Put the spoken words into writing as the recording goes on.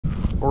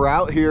We're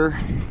out here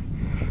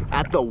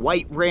at the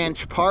White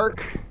Ranch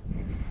Park.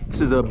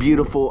 This is a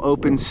beautiful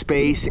open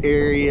space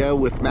area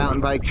with mountain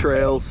bike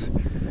trails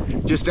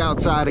just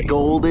outside of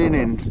Golden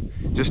and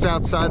just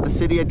outside the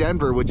city of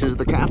Denver, which is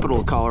the capital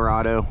of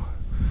Colorado.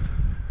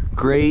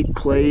 Great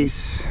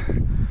place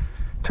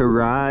to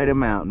ride a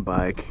mountain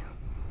bike.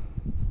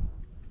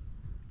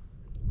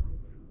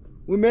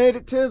 We made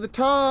it to the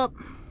top.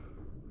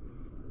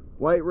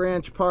 White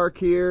Ranch Park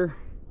here,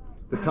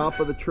 the top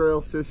of the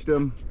trail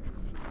system.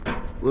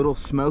 A little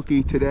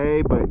smoky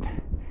today, but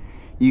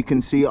you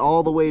can see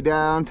all the way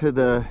down to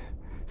the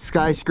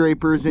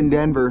skyscrapers in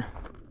Denver.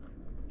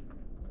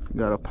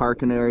 Got a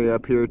parking area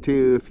up here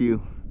too if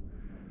you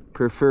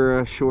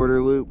prefer a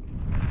shorter loop.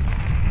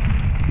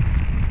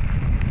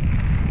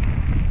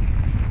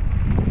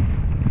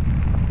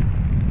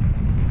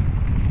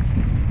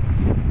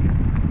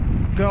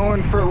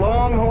 Going for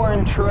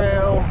Longhorn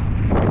Trail.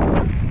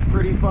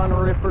 Pretty fun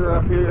ripper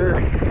up here.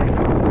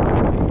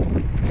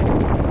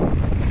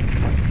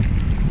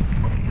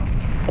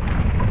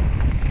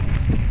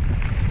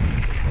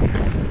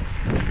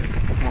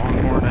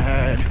 Longhorn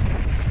ahead.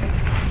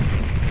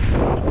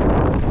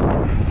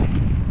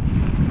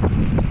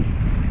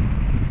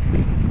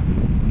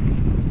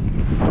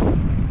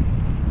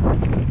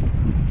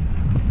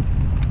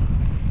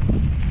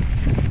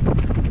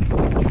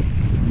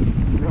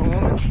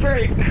 Going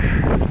straight.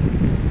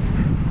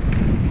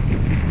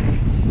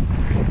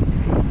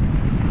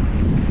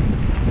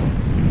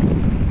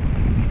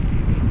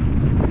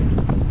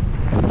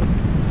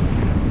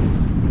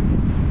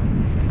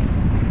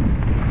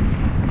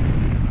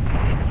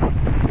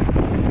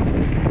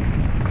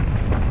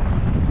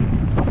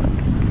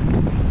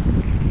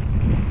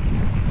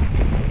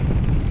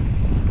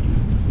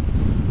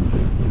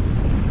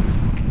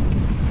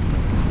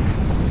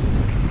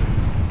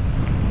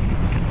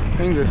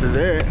 I think this is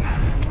it.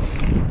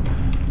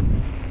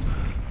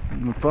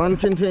 And the fun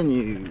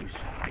continues.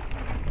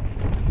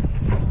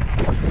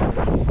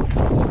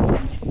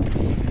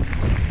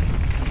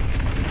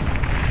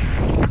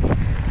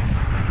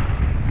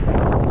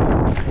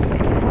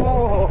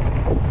 Oh,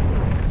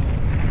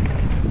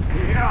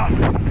 yeah.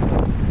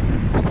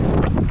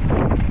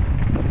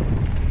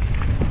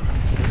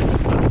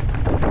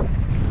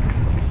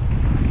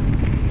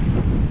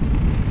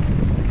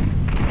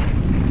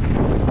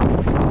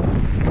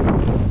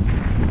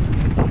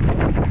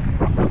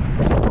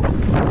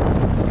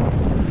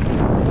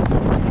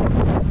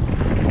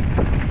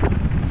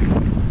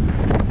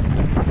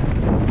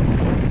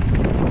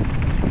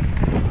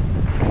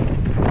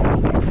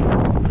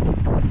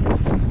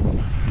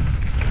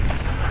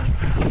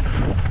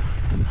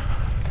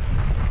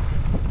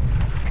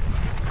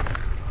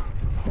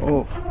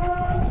 Oh,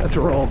 that's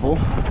rollable.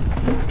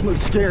 It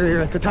looks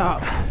scarier at the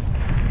top.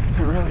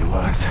 It really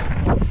was.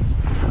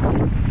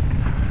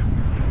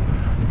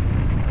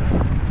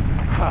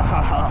 Ha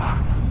ha ha.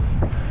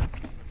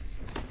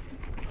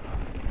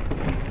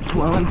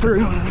 Swelling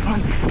through.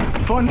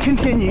 Fun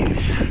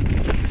continues.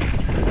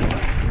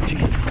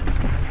 Jesus.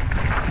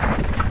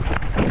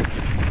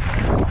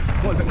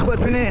 Wasn't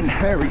clipping in.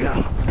 There we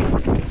go.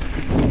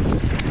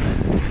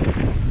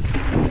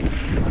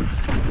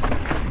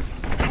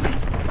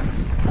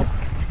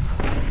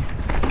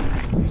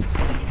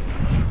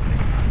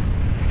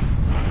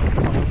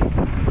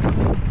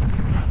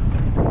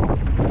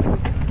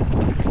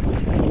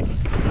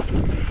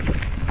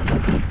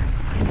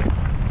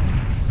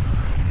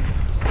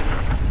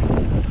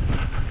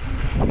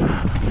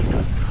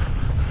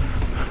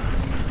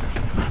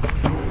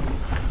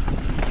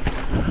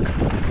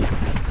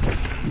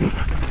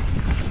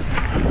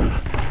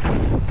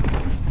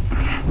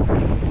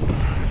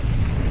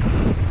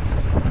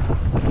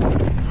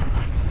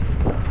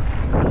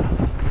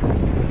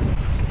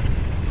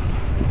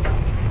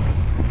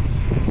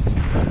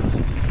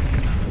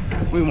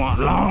 We want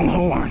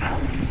Longhorn.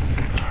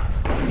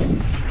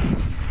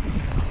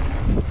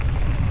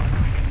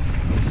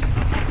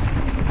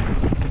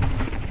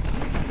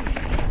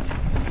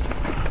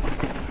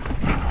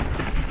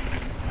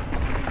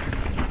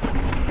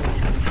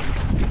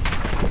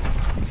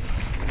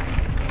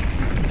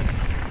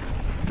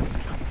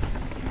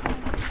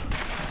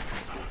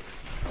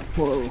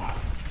 Whoa.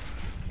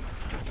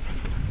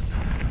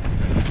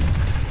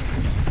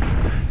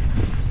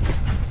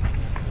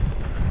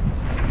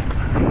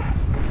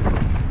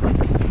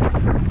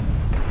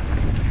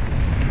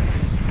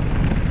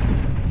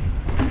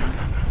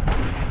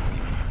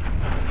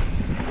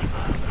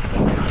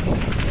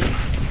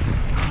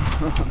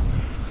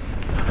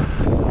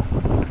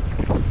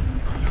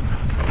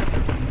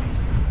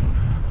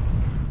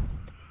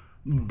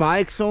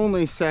 Bikes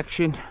only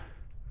section.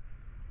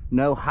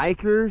 No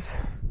hikers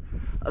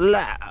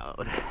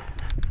allowed.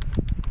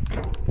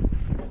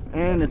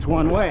 And it's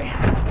one way.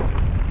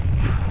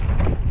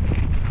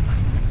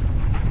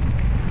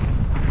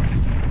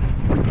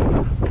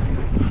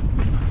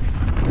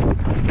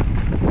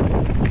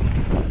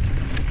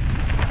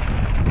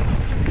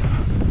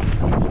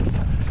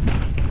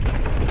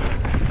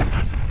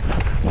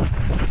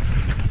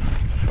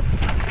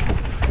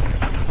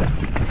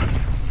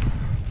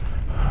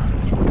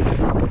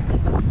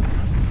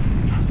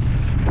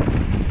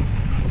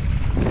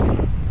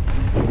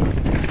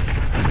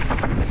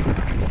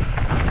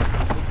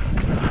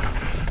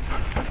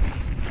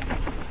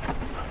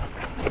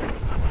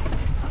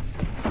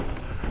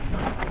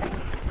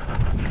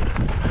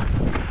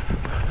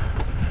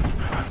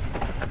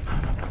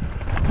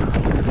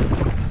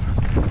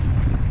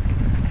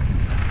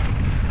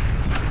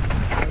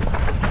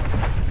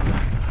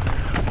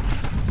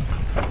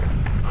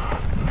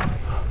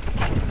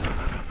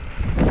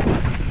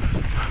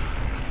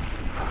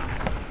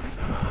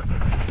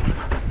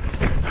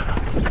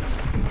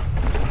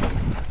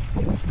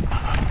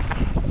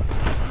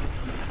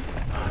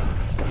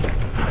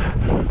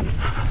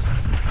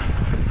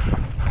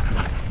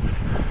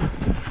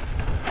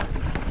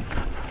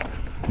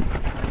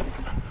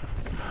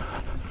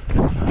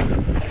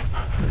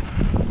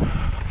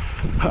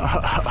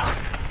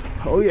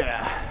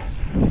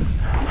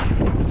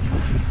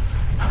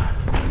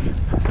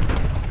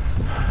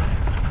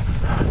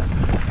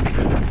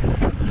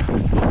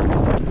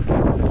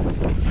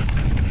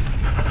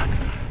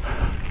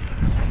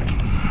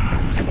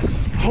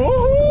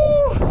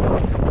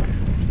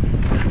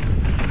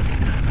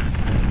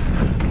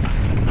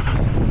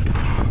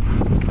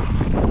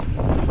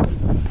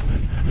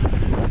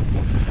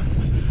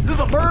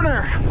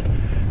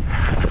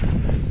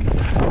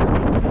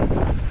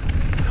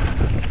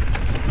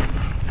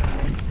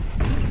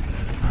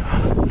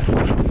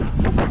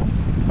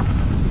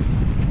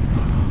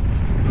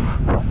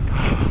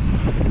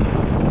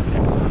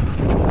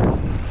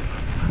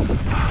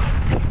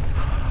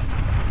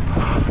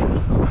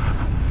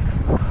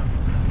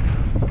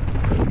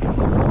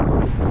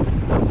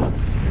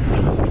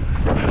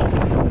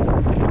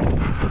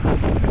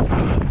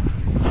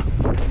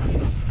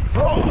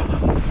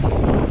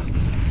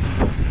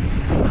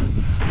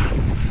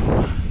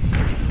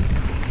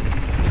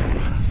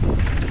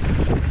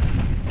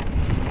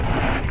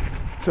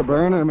 a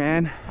burner,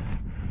 man.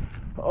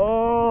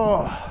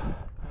 Oh,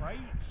 right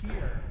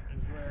here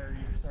is where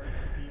you start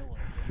to feel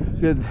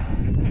it. good.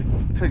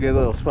 It's a good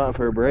little spot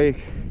for a break.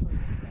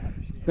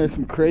 There's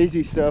some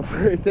crazy stuff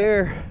right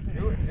there.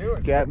 Do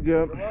it. Gap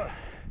jump. Come on.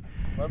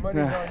 My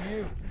money's on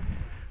you.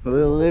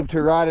 We'll live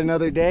to ride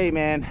another day,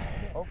 man.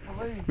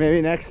 Hopefully.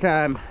 Maybe next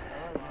time.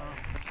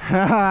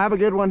 Have a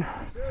good one.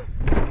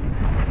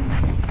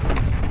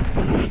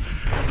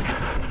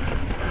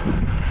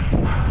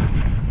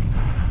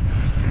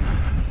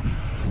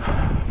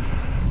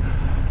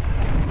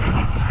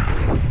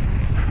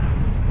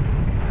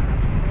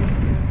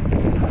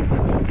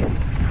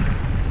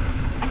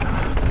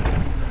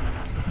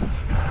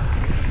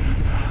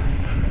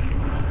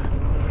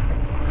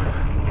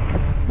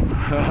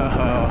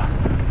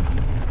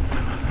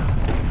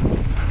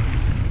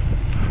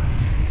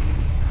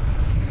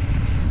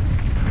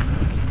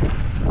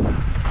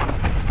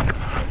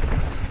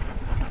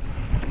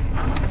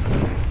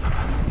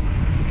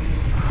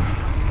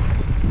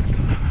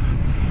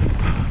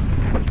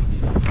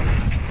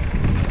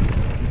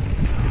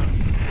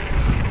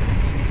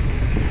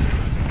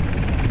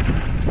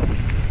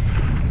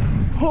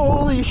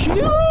 Holy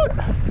shoot!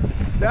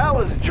 That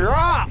was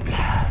dropped.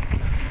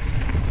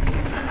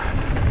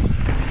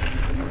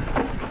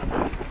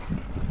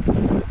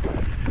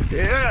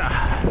 Yeah.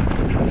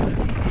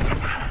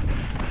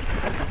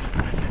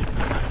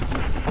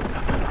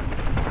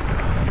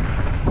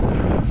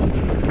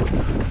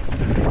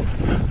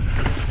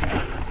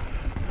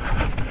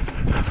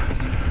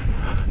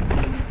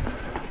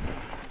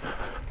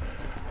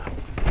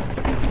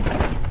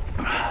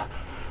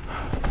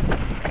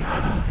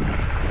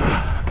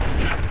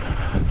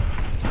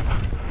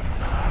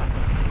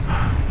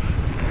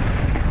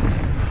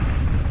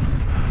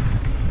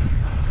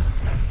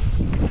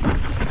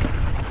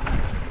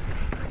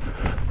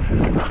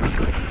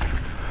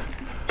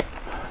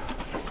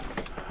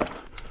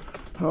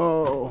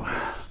 Oh,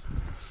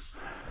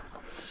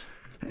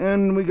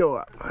 and we go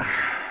up.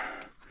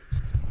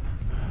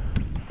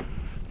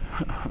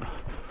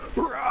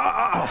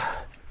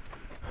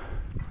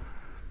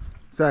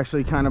 It's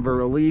actually kind of a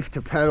relief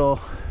to pedal.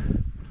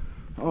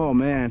 Oh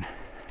man,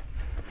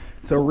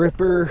 it's a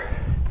ripper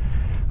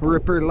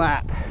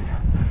lap.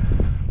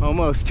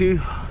 Almost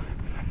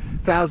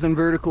 2,000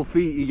 vertical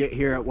feet you get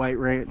here at White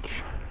Ranch.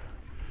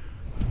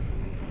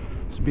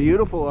 It's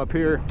beautiful up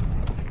here.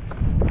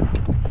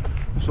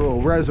 There's a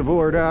little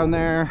reservoir down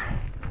there.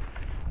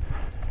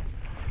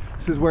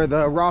 This is where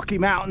the Rocky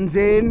Mountains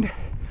end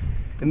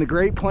and the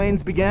Great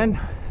Plains begin.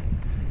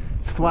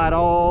 It's flat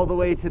all the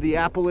way to the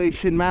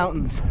Appalachian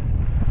Mountains.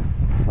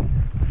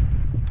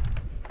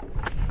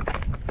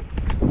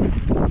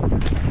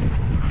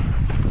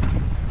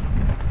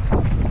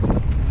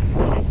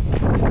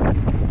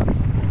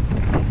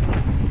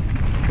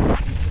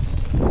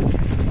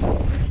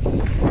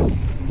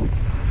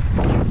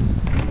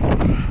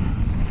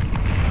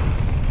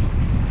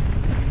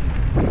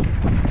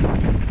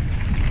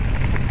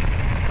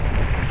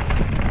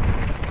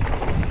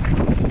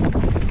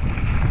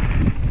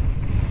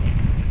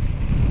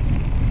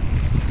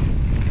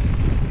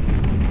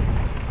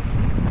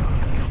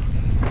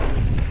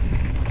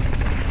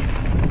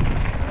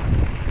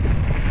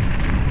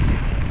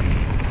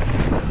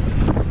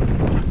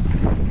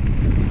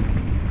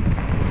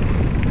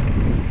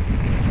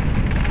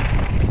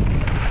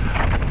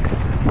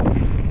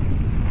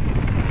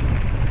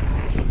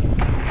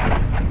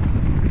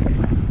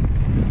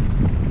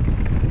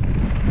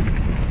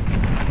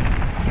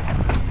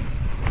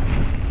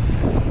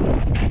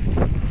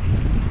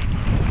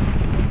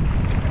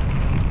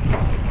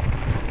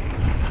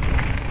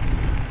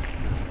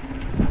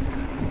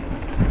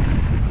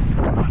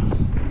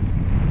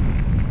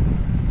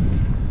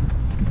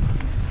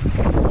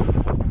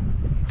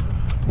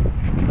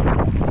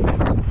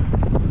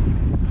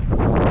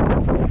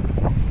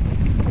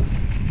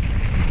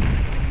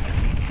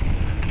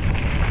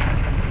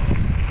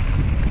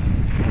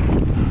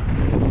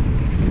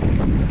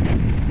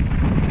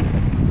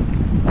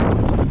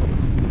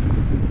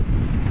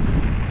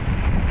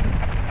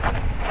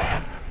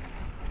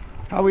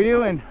 How we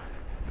doing?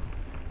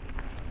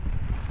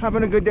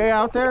 Having a good day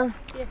out there?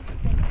 Yes.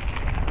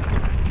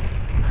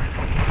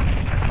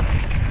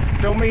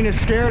 Don't mean to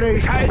scare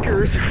these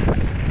hikers.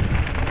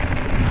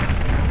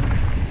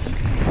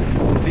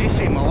 These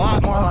seem a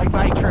lot more like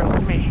bike trails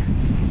to me,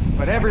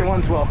 but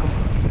everyone's welcome.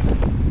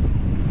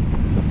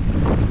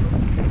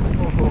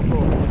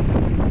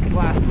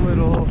 Last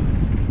little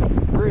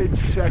bridge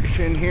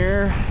section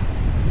here.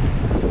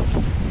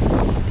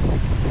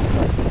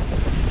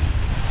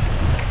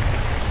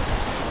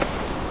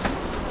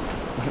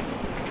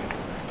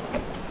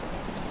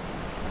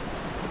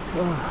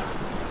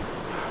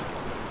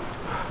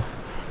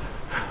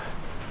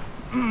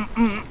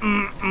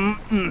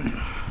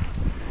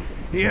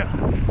 Yeah,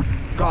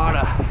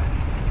 gotta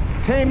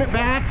tame it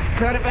back,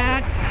 cut it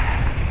back.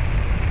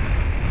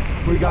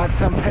 We got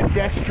some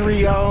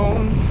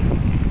pedestrians,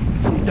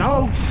 some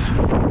dogs,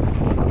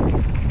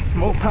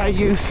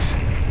 multi-use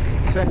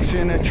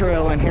section of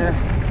trail in here.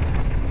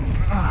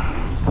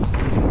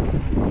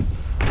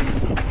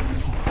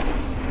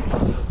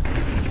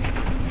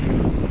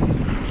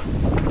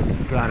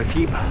 Gotta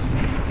keep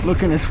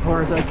looking as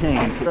far as I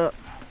can.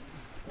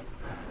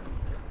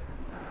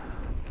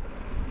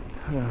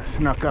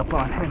 Snuck up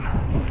on him.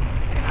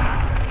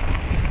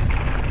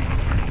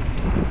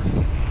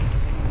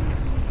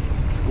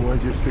 Boy,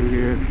 just through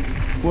here.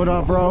 What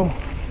up, bro?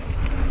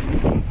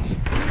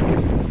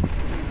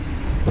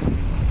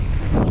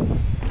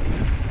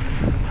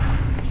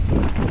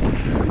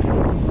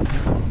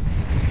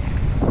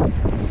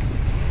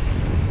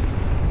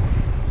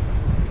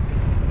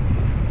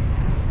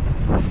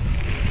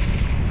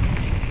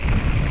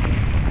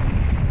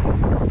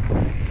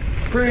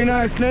 Pretty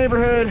nice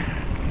neighborhood.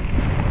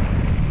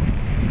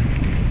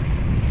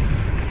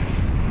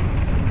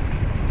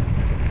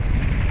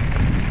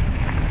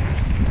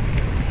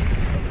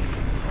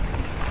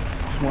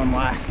 Just one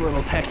last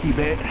little techie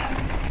bit.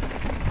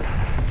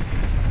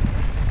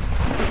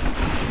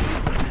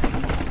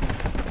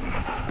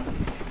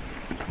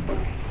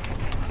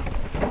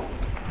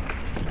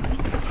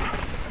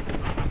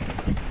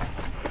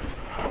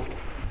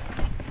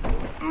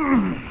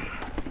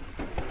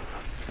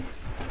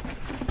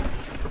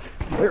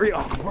 Very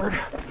awkward.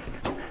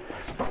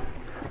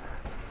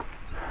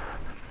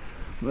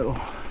 Little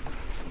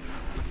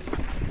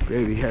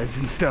baby heads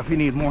and stuff. You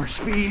need more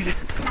speed.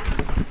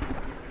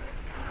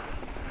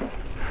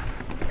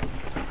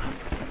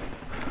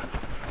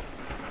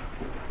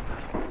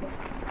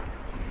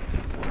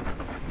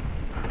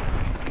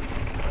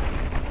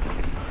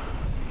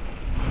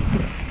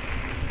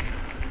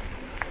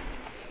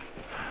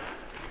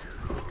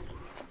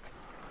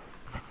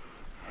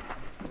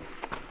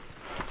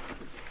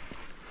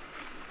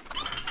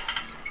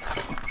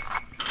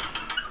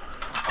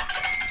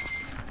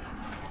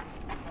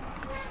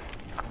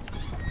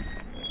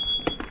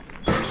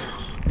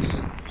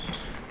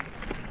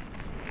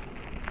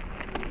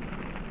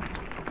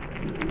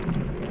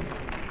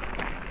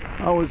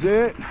 That was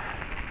it.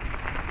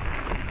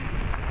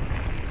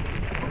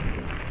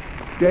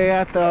 Day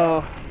at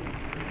the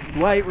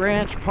White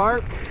Ranch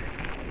Park.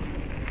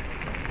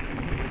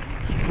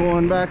 Just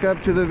pulling back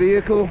up to the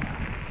vehicle.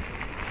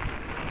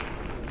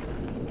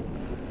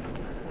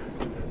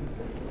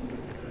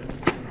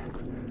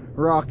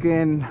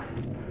 Rocking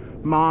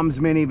Mom's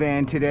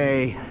minivan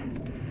today.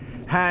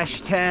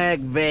 Hashtag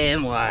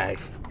van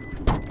life.